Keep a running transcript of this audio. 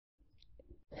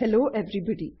Hello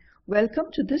everybody, welcome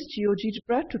to this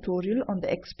GeoGebra tutorial on the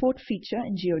export feature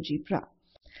in GeoGebra.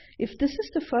 If this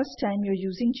is the first time you're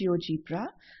using GeoGebra,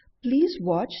 please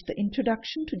watch the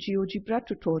Introduction to GeoGebra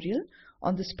tutorial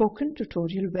on the Spoken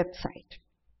Tutorial website.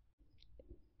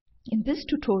 In this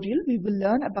tutorial, we will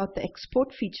learn about the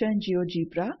export feature in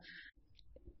GeoGebra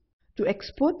to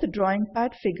export the drawing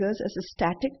pad figures as a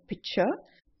static picture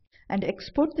and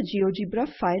export the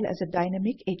GeoGebra file as a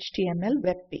dynamic HTML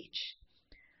web page.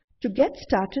 To get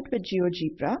started with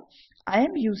GeoGebra, I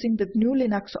am using the GNU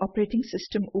Linux operating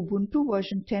system Ubuntu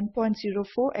version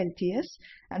 10.04 LTS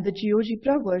and the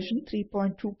GeoGebra version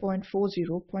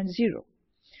 3.2.40.0.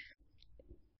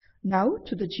 Now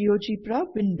to the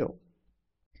GeoGebra window.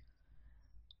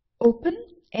 Open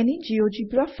any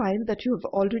GeoGebra file that you have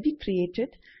already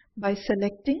created by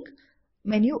selecting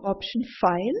menu option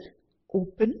File,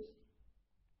 Open.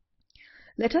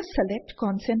 Let us select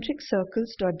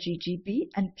concentriccircles.ggb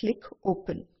and click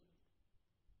Open.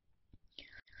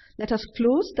 Let us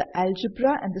close the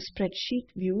algebra and the spreadsheet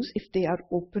views if they are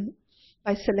open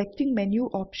by selecting menu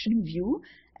option View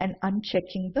and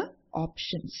unchecking the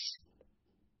options.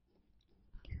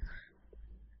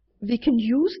 We can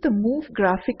use the Move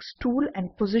Graphics tool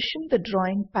and position the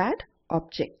drawing pad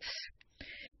objects.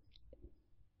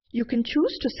 You can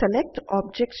choose to select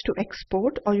objects to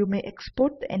export, or you may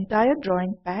export the entire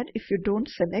drawing pad if you don't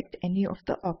select any of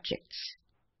the objects.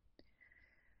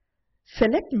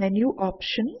 Select menu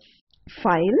option,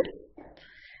 File,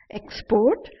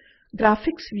 Export,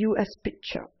 Graphics View as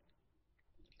Picture.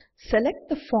 Select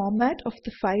the format of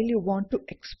the file you want to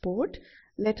export.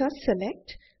 Let us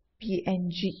select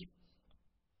PNG.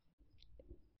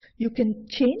 You can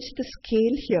change the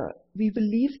scale here. We will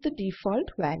leave the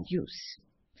default values.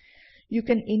 You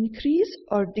can increase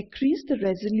or decrease the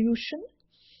resolution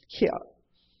here.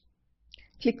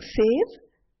 Click Save.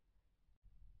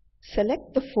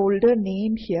 Select the folder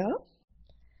name here.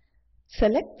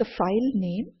 Select the file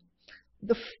name.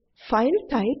 The file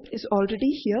type is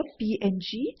already here,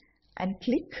 PNG, and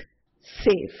click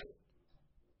Save.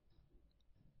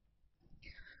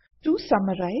 To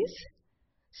summarize,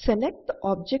 select the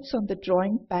objects on the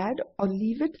drawing pad or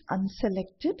leave it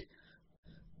unselected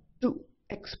to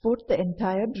export the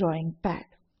entire drawing pad.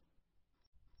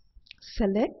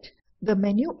 Select the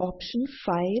menu option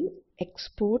File,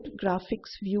 Export,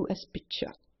 Graphics View as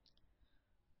Picture.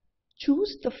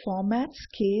 Choose the format,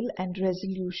 scale and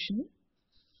resolution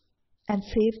and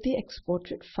save the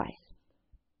exported file.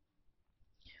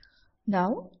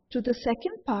 Now to the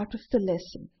second part of the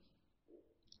lesson.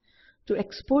 To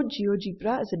export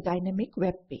GeoGebra as a dynamic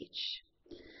web page.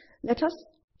 Let us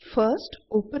first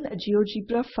open a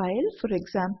GeoGebra file, for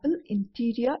example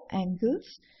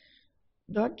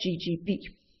interiorangles.ggb.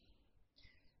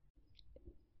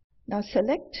 Now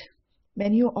select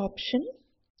menu option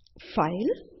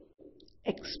File,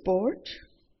 Export,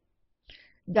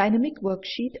 Dynamic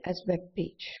Worksheet as Web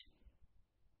Page.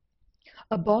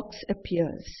 A box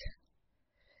appears.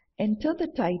 Enter the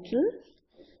title,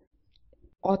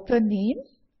 author name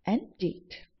and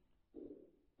date.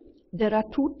 There are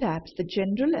two tabs, the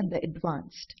General and the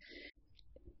Advanced.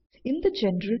 In the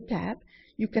General tab,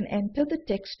 you can enter the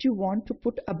text you want to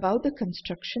put above the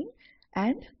construction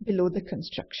and below the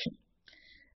construction.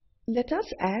 Let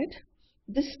us add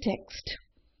this text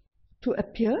to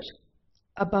appear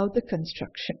above the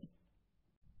construction.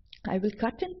 I will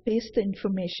cut and paste the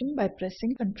information by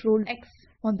pressing Ctrl X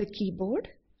on the keyboard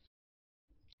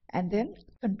and then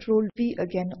Ctrl V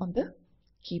again on the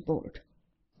keyboard.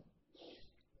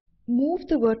 Move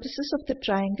the vertices of the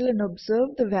triangle and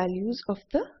observe the values of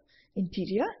the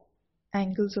interior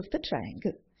angles of the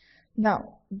triangle.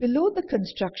 Now, below the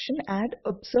construction,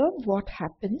 observe what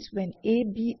happens when A,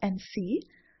 B and C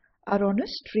are on a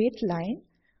straight line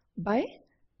by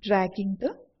dragging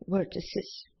the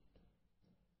vertices.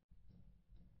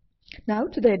 Now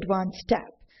to the Advanced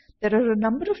tab. There are a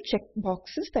number of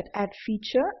checkboxes that add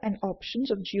feature and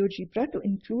options of GeoGebra to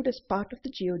include as part of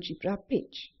the GeoGebra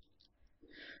page.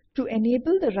 To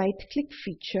enable the right-click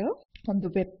feature on the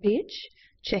web page,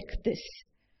 check this.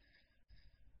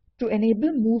 To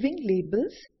enable moving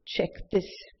labels, check this.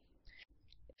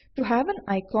 To have an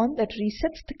icon that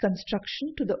resets the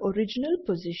construction to the original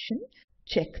position,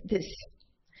 check this.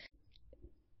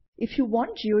 If you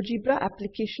want GeoGebra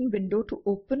application window to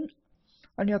open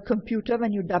on your computer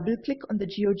when you double-click on the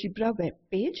GeoGebra web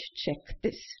page, check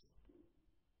this.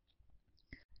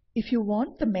 If you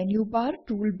want the menu bar,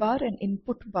 toolbar and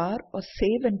input bar or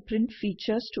save and print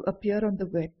features to appear on the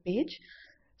web page,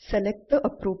 select the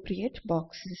appropriate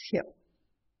boxes here.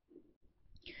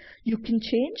 You can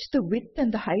change the width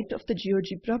and the height of the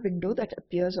GeoGebra window that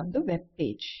appears on the web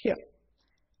page here.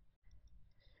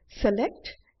 Select,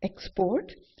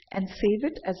 export, and save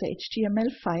it as a HTML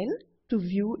file to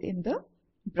view in the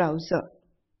browser.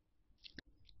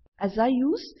 As I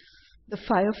use the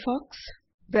Firefox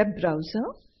web browser,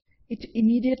 it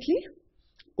immediately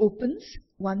opens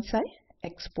once I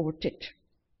export it.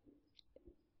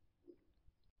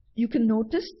 You can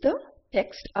notice the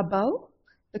text above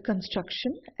the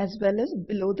construction as well as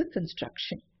below the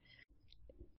construction.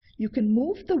 You can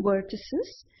move the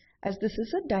vertices as this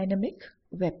is a dynamic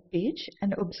web page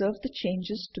and observe the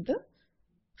changes to the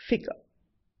figure.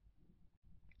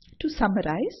 To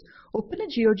summarize, open a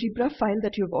GeoGebra file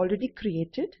that you have already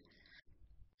created.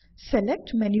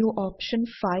 Select menu option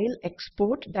File,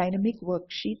 Export Dynamic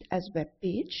Worksheet as web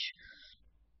page.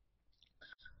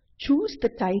 Choose the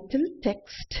title,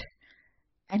 text,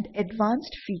 and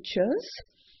advanced features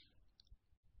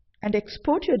and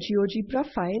export your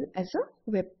GeoGebra file as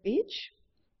a web page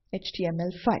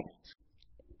HTML file.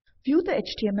 View the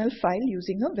HTML file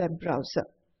using a web browser.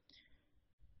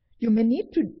 You may need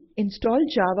to install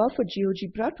Java for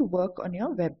GeoGebra to work on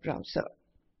your web browser.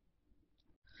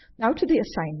 Now to the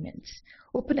assignments.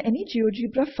 Open any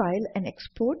GeoGebra file and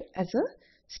export as a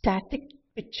static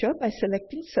picture by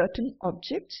selecting certain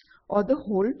objects or the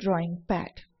whole drawing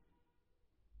pad.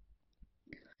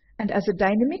 And as a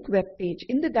dynamic web page,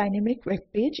 in the dynamic web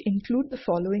page include the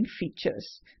following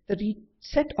features: the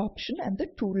reset option and the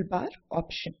toolbar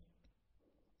option.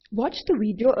 Watch the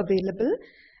video available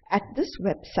at this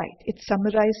website. It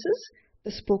summarizes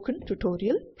the spoken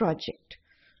tutorial project.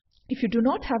 If you do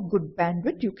not have good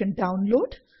bandwidth, you can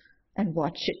download and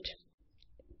watch it.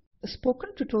 The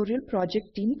Spoken Tutorial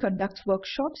Project team conducts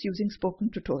workshops using spoken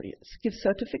tutorials, gives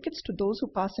certificates to those who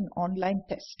pass an online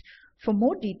test. For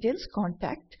more details,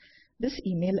 contact this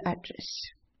email address.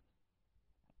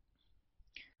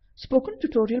 Spoken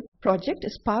Tutorial Project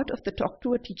is part of the Talk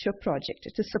to a Teacher project.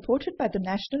 It is supported by the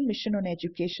National Mission on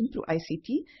Education through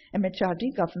ICT,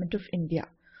 MHRD, Government of India.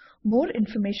 More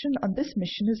information on this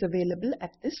mission is available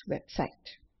at this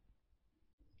website.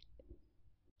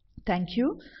 Thank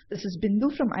you. This is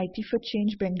Bindu from IT for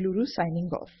Change Bengaluru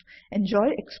signing off. Enjoy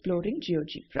exploring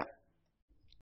GeoGebra.